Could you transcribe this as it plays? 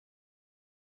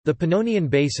The Pannonian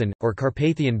Basin, or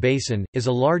Carpathian Basin, is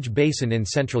a large basin in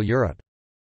Central Europe.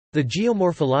 The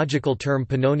geomorphological term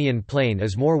Pannonian Plain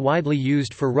is more widely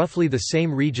used for roughly the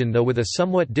same region, though with a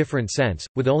somewhat different sense,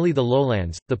 with only the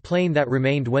lowlands, the plain that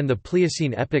remained when the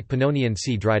Pliocene epoch Pannonian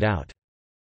Sea dried out.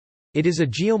 It is a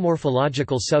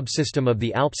geomorphological subsystem of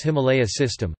the Alps-Himalaya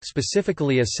system,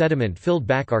 specifically a sediment-filled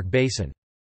backarc basin.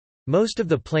 Most of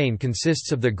the plain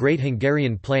consists of the Great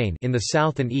Hungarian Plain in the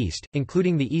south and east,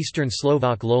 including the eastern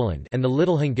Slovak lowland, and the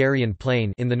Little Hungarian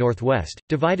Plain in the northwest,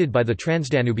 divided by the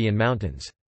Transdanubian Mountains.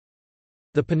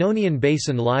 The Pannonian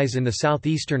Basin lies in the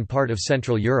southeastern part of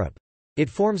Central Europe.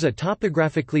 It forms a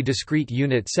topographically discrete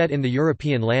unit set in the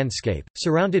European landscape,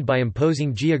 surrounded by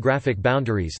imposing geographic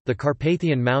boundaries, the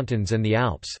Carpathian Mountains and the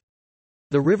Alps.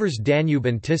 The rivers Danube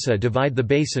and Tisa divide the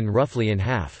basin roughly in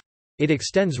half. It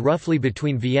extends roughly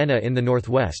between Vienna in the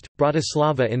northwest,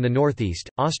 Bratislava in the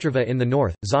northeast, Ostrava in the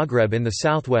north, Zagreb in the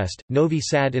southwest, Novi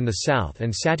Sad in the south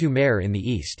and Satu Mare in the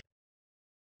east.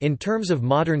 In terms of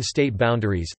modern state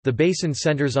boundaries, the basin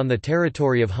centers on the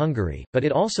territory of Hungary, but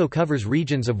it also covers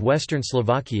regions of western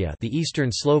Slovakia, the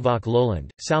eastern Slovak lowland,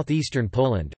 southeastern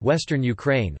Poland, western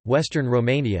Ukraine, western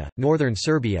Romania, northern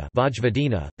Serbia,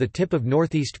 Vojvodina, the tip of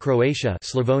northeast Croatia,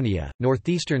 Slavonia,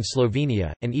 northeastern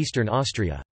Slovenia, and eastern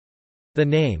Austria. The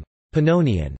name,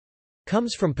 Pannonian,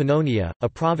 comes from Pannonia, a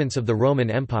province of the Roman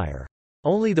Empire.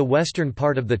 Only the western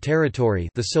part of the territory,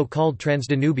 the so-called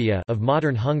Transdanubia of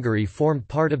modern Hungary, formed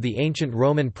part of the ancient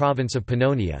Roman province of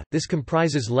Pannonia. This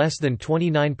comprises less than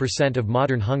 29% of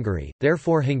modern Hungary,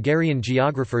 therefore Hungarian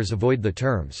geographers avoid the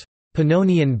terms,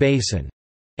 Pannonian Basin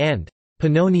and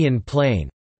Pannonian Plain.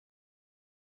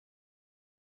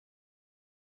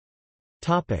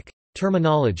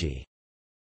 Terminology.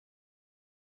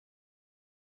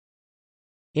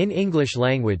 In English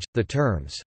language, the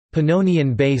terms,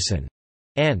 Pannonian Basin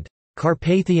and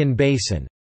Carpathian Basin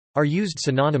are used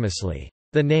synonymously.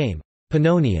 The name,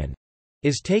 Pannonian,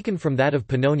 is taken from that of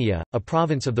Pannonia, a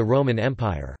province of the Roman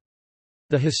Empire.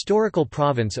 The historical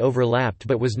province overlapped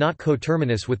but was not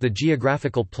coterminous with the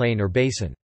geographical plain or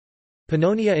basin.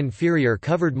 Pannonia Inferior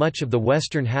covered much of the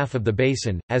western half of the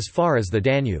basin, as far as the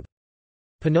Danube.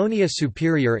 Pannonia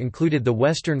Superior included the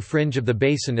western fringe of the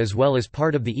basin as well as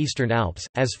part of the eastern Alps,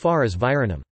 as far as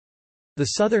Vironum. The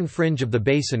southern fringe of the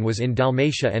basin was in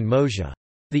Dalmatia and Moesia.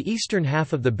 The eastern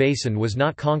half of the basin was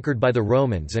not conquered by the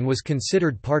Romans and was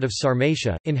considered part of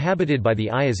Sarmatia, inhabited by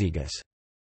the Iazyges.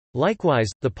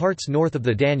 Likewise, the parts north of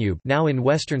the Danube, now in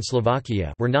western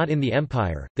Slovakia, were not in the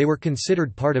empire, they were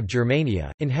considered part of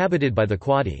Germania, inhabited by the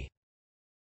Quadi.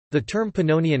 The term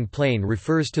Pannonian Plain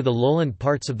refers to the lowland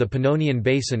parts of the Pannonian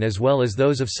Basin as well as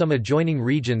those of some adjoining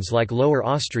regions like Lower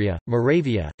Austria,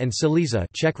 Moravia, and Silesia,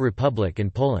 Czech Republic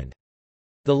and Poland.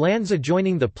 The lands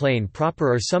adjoining the plain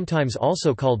proper are sometimes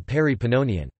also called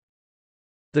Peri-Pannonian.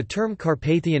 The term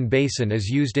Carpathian Basin is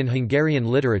used in Hungarian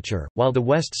literature, while the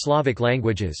West Slavic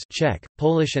languages Czech,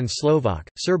 Polish and Slovak,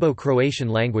 Serbo-Croatian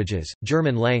languages,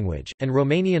 German language, and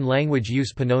Romanian language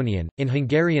use Pannonian. In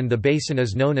Hungarian the basin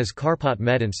is known as Karpat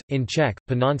Medence, in Czech,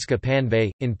 Panonska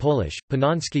Panve, in Polish,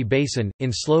 Panonski Basin,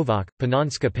 in Slovak,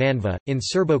 Panonska Panva, in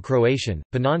Serbo-Croatian,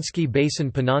 Panonski Basin,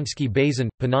 Panonski Basin,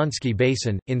 Panonski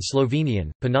Basin, in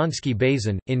Slovenian, Panonski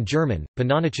Basin, in German,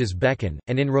 Panoniches Becken,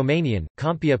 and in Romanian,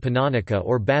 Câmpia Pannonica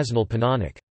or Baznal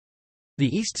Pannonic.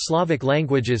 The East Slavic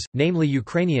languages, namely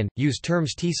Ukrainian, use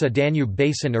terms Tisa-Danube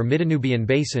Basin or Midanubian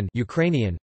Basin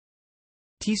Ukrainian.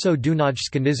 Tiso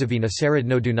Dunajska Nizavina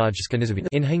Saradno Dunajska Nizavina.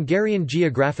 In Hungarian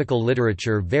geographical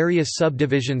literature, various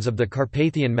subdivisions of the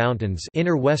Carpathian Mountains,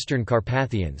 Inner Western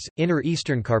Carpathians, Inner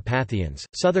Eastern Carpathians,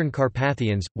 Southern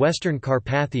Carpathians, Western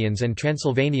Carpathians and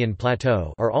Transylvanian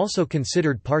Plateau are also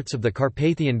considered parts of the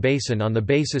Carpathian Basin on the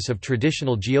basis of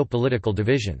traditional geopolitical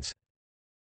divisions.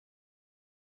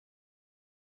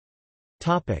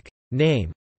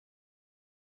 Name.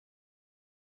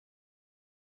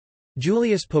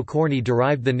 Julius Pokorny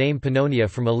derived the name Pannonia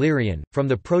from Illyrian, from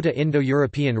the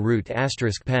Proto-Indo-European root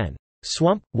 *pen,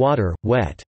 swamp, water,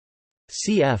 wet,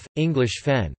 cf. English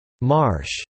fen,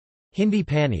 marsh, Hindi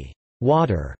pani,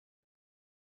 water.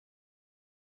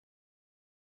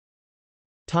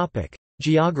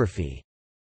 Geography.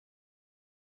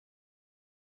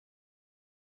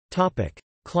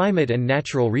 Climate and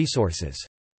natural resources.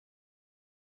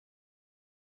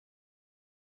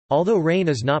 Although rain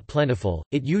is not plentiful,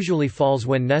 it usually falls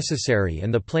when necessary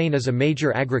and the plain is a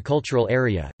major agricultural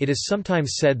area. It is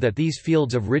sometimes said that these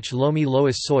fields of rich loamy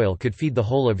loess soil could feed the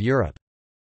whole of Europe.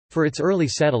 For its early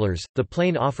settlers, the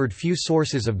plain offered few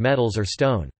sources of metals or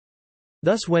stone.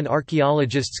 Thus when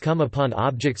archaeologists come upon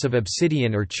objects of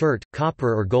obsidian or chert,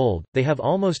 copper or gold, they have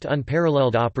almost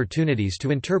unparalleled opportunities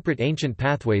to interpret ancient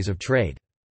pathways of trade.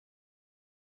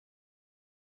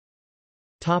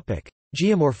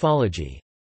 Geomorphology.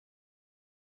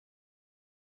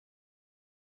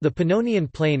 The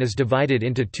Pannonian Plain is divided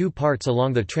into two parts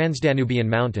along the Transdanubian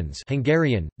Mountains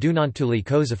Hungarian, Dunántúli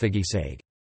Közösségiség.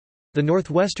 The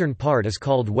northwestern part is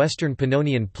called Western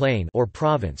Pannonian Plain or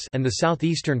province and the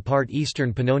southeastern part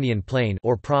Eastern Pannonian Plain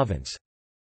or province.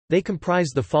 They comprise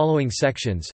the following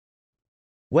sections: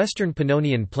 Western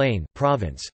Pannonian Plain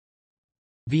province,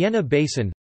 Vienna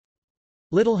Basin,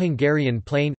 Little Hungarian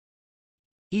Plain,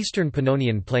 Eastern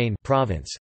Pannonian Plain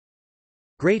province,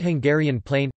 Great Hungarian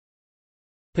Plain,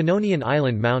 Pannonian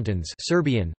Island Mountains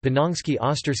Serbian, Panonski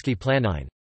Osterski Planine,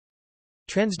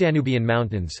 Transdanubian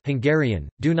Mountains Hungarian,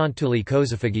 Dunántúli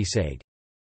Közösségiség,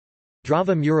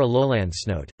 Drava-Mura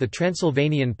Lowlandsnote, the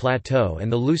Transylvanian Plateau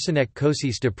and the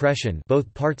Lucenek-Kosice Depression,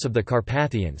 both parts of the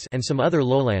Carpathians, and some other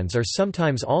lowlands are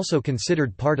sometimes also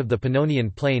considered part of the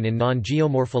Pannonian Plain in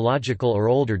non-geomorphological or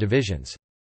older divisions.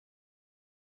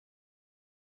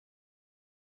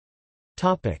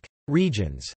 Topic: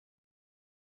 Regions.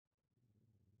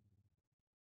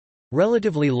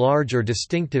 Relatively large or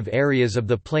distinctive areas of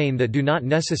the plain that do not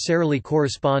necessarily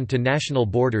correspond to national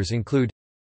borders include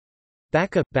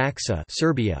Bačka, Baksa,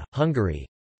 Serbia, Hungary;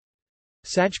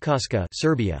 Sajkoska,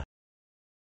 Serbia;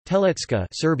 Telecka,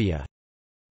 Serbia;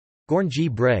 Gornji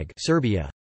Breg,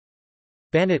 Serbia;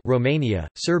 Banat, Romania,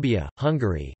 Serbia,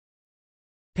 Hungary;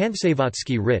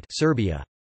 Pančevački Rit, Serbia;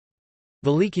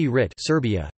 Veliki Rit,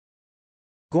 Serbia;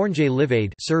 Gornje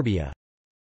Livade, Serbia;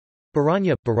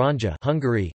 Baranja, Baranja,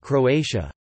 Hungary,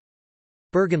 Croatia;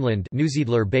 Burgenland,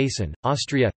 Neusiedler Basin,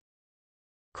 Austria;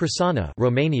 Krasana,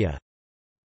 Romania;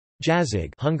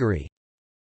 Jazig, Hungary;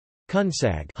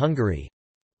 Kunszeg, Hungary;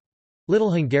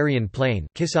 Little Hungarian Plain,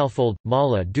 Kisalfold,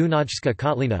 Mala Dunajska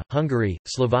Kotlina, Hungary,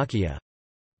 Slovakia;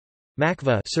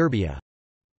 Makva, Serbia;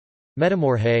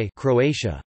 Metamorhe,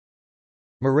 Croatia;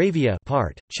 Moravia,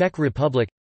 part, Czech Republic;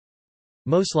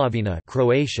 Moslavina,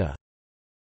 Croatia;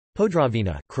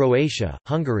 Podravina, Croatia,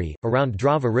 Hungary, around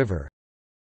Drava River;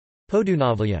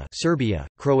 Podunavlja, Serbia,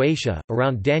 Croatia,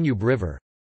 around Danube River;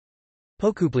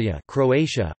 Pokuplja,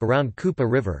 Croatia, around Kupa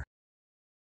River;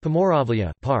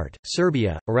 Pomoravlja, part,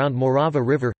 Serbia, around Morava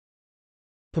River;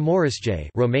 Pomorisje,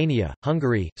 Romania,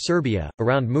 Hungary, Serbia,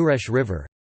 around Muresh River;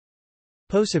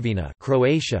 Posavina,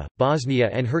 Croatia, Bosnia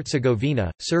and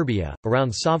Herzegovina, Serbia,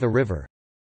 around Sava River;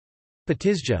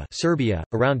 Petizja, Serbia,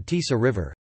 around Tisa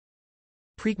River;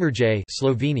 Prekmurje,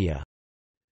 Slovenia;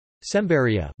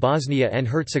 Semberia, Bosnia and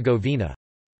Herzegovina;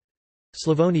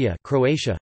 Slavonia,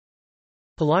 Croatia;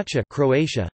 Palacha,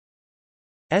 Croatia;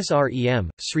 Srem,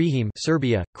 Srihim,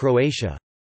 Serbia, Croatia;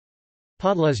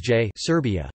 Podlezje,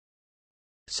 Serbia;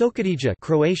 Sokadija,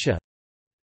 Croatia;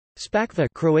 Spakva,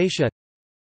 Croatia;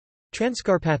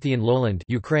 Transcarpathian Lowland,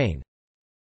 Ukraine;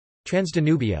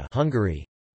 Transdanubia, Hungary;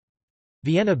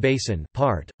 Vienna Basin,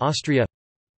 part, Austria;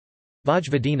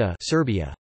 Vojvodina,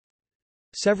 Serbia.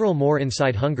 Several more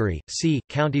inside Hungary, see,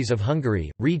 Counties of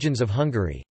Hungary, Regions of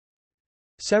Hungary.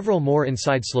 Several more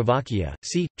inside Slovakia,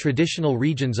 see, Traditional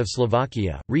Regions of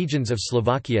Slovakia, Regions of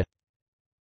Slovakia.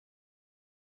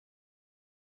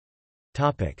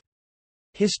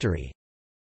 History.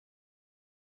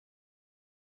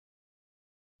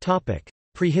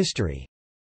 Prehistory.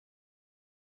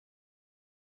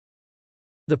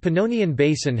 The Pannonian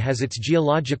Basin has its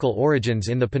geological origins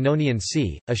in the Pannonian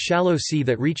Sea, a shallow sea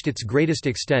that reached its greatest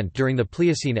extent during the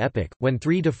Pliocene epoch, when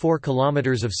 3 to 4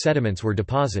 kilometers of sediments were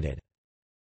deposited.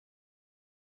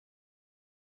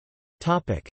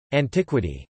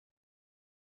 Antiquity.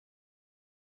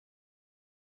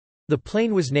 The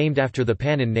plain was named after the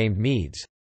Pannon named Medes.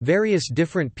 Various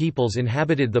different peoples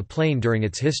inhabited the plain during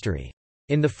its history.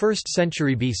 In the 1st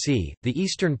century BC, the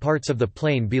eastern parts of the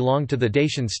plain belonged to the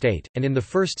Dacian state, and in the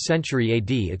 1st century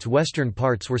AD its western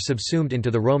parts were subsumed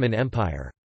into the Roman Empire.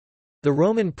 The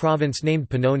Roman province named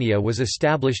Pannonia was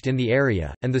established in the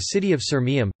area, and the city of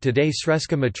Sirmium, today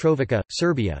Sremska Mitrovica,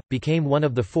 Serbia, became one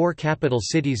of the 4 capital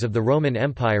cities of the Roman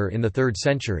Empire in the 3rd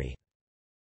century.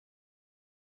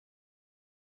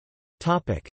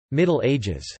 Middle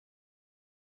Ages.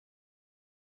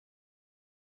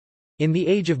 In the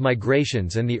Age of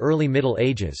Migrations and the early Middle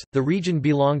Ages, the region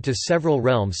belonged to several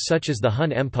realms such as the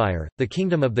Hun Empire, the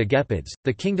Kingdom of the Gepids,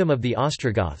 the Kingdom of the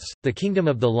Ostrogoths, the Kingdom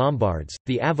of the Lombards,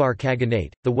 the Avar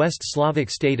Khaganate, the West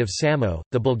Slavic state of Samo,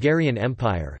 the Bulgarian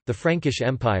Empire, the Frankish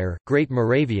Empire, Great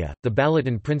Moravia, the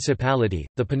Balaton Principality,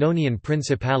 the Pannonian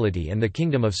Principality and the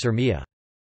Kingdom of Sirmia.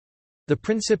 The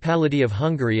Principality of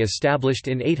Hungary, established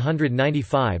in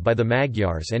 895 by the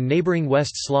Magyars and neighbouring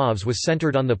West Slavs, was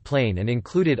centred on the plain and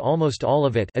included almost all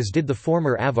of it, as did the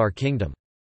former Avar kingdom.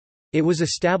 It was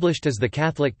established as the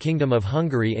Catholic Kingdom of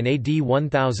Hungary in AD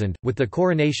 1000, with the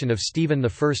coronation of Stephen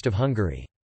I of Hungary.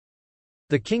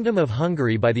 The Kingdom of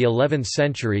Hungary by the 11th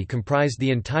century comprised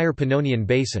the entire Pannonian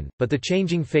Basin, but the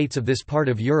changing fates of this part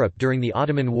of Europe during the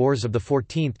Ottoman Wars of the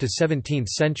 14th to 17th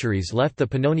centuries left the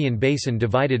Pannonian Basin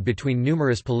divided between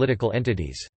numerous political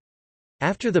entities.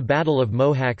 After the Battle of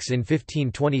Mohacs in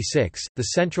 1526, the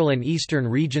central and eastern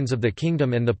regions of the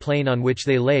kingdom and the plain on which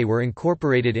they lay were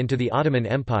incorporated into the Ottoman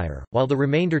Empire, while the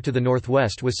remainder to the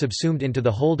northwest was subsumed into the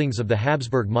holdings of the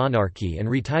Habsburg monarchy and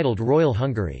retitled Royal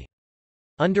Hungary.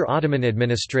 Under Ottoman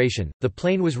administration, the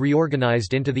plain was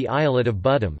reorganized into the Eyalet of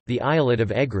Budum, the Eyalet of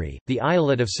Egri, the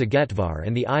Eyalet of Szigetvar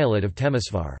and the Eyalet of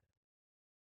Temesvar.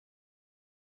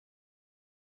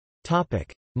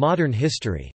 Modern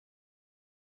history.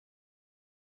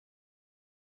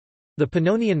 The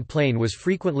Pannonian Plain was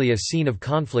frequently a scene of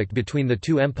conflict between the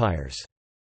two empires.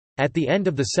 At the end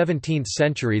of the 17th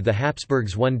century, the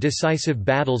Habsburgs won decisive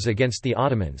battles against the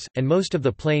Ottomans, and most of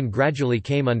the plain gradually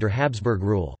came under Habsburg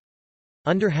rule.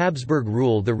 Under Habsburg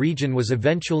rule, the region was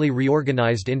eventually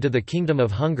reorganized into the Kingdom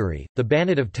of Hungary, the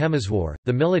Banat of Temeswar,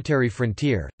 the military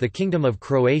frontier, the Kingdom of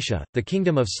Croatia, the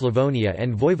Kingdom of Slavonia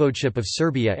and Voivodeship of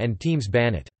Serbia and Temes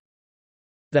Banat.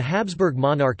 The Habsburg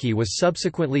monarchy was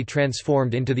subsequently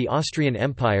transformed into the Austrian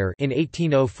Empire in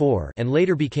 1804 and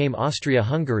later became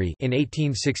Austria-Hungary in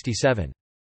 1867.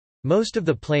 Most of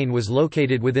the plain was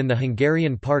located within the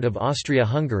Hungarian part of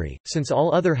Austria-Hungary, since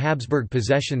all other Habsburg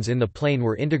possessions in the plain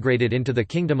were integrated into the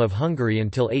Kingdom of Hungary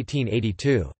until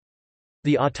 1882.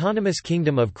 The autonomous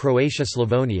Kingdom of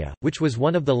Croatia-Slavonia, which was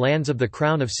one of the lands of the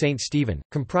Crown of St. Stephen,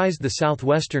 comprised the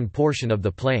southwestern portion of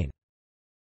the plain.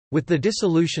 With the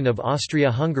dissolution of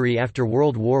Austria-Hungary after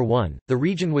World War I, the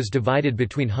region was divided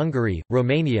between Hungary,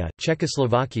 Romania,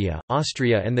 Czechoslovakia,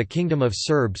 Austria and the Kingdom of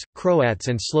Serbs, Croats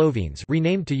and Slovenes,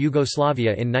 renamed to Yugoslavia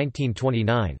in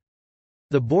 1929.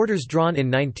 The borders drawn in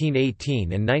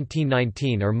 1918 and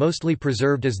 1919 are mostly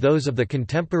preserved as those of the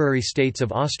contemporary states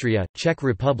of Austria, Czech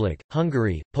Republic,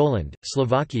 Hungary, Poland,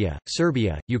 Slovakia,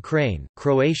 Serbia, Ukraine,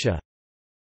 Croatia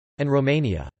and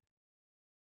Romania.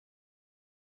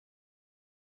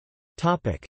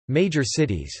 Major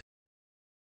cities.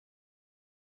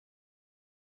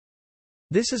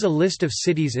 This is a list of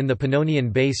cities in the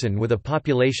Pannonian Basin with a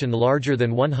population larger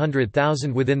than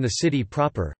 100,000 within the city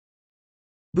proper.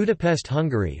 Budapest,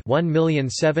 Hungary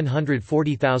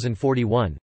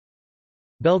 1,740,041.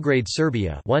 Belgrade,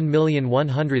 Serbia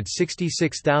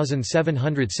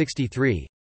 1,166,763.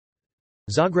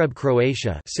 Zagreb,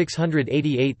 Croatia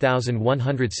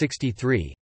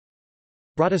 688,163.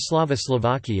 Bratislava,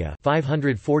 Slovakia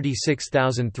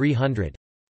 546,300.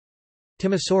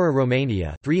 Timisoara,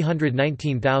 Romania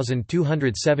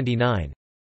 319,279.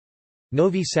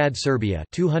 Novi Sad, Serbia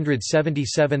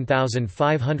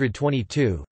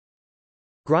 277,522.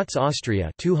 Graz,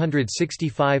 Austria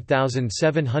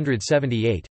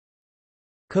 265,778.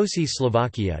 Kosice,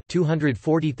 Slovakia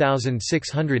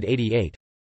 240,688.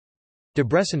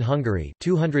 Debrecen, Hungary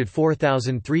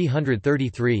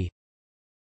 204,333.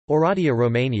 Oradea,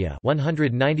 Romania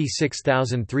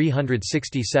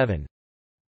 196,367.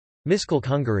 Miskolc,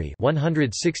 Hungary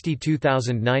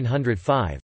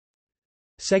 162,905.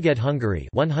 Szeged, Hungary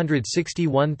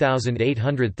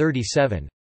 161,837.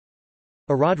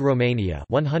 Arad, Romania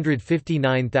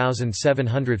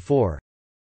 159,704.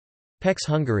 Pécs,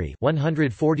 Hungary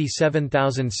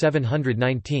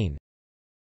 147,719.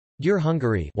 Győr,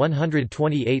 Hungary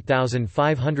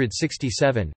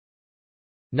 128,567.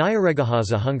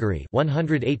 Nyíregyháza, Hungary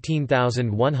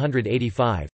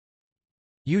 118,185.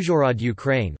 Uzhhorod,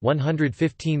 Ukraine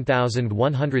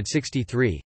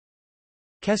 115,163.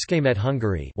 Kecskemét,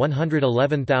 Hungary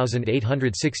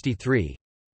 111,863.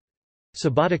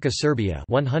 Subotica, Serbia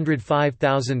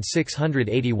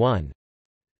 105,681.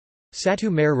 Satu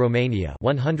Mare, Romania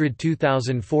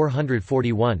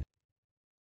 102,441.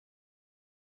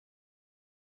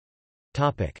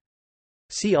 Topic.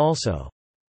 See also: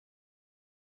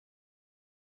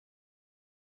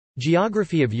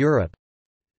 Geography of Europe,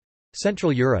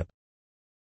 Central Europe,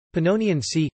 Pannonian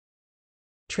Sea,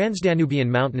 Transdanubian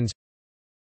Mountains,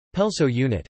 Pelso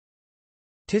unit,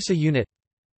 Tisa unit.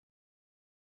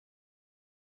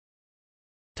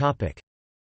 Topic.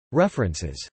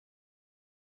 References.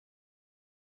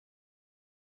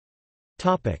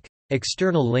 Topic.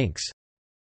 External links.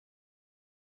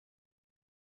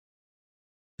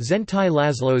 Zentai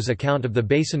Laszlo's account of the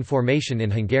basin formation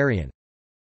in Hungarian.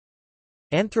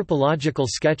 Anthropological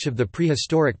sketch of the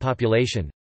prehistoric population.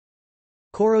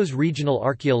 Koros Regional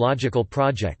Archaeological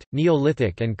Project,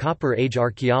 Neolithic and Copper Age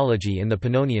archaeology in the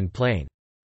Pannonian Plain.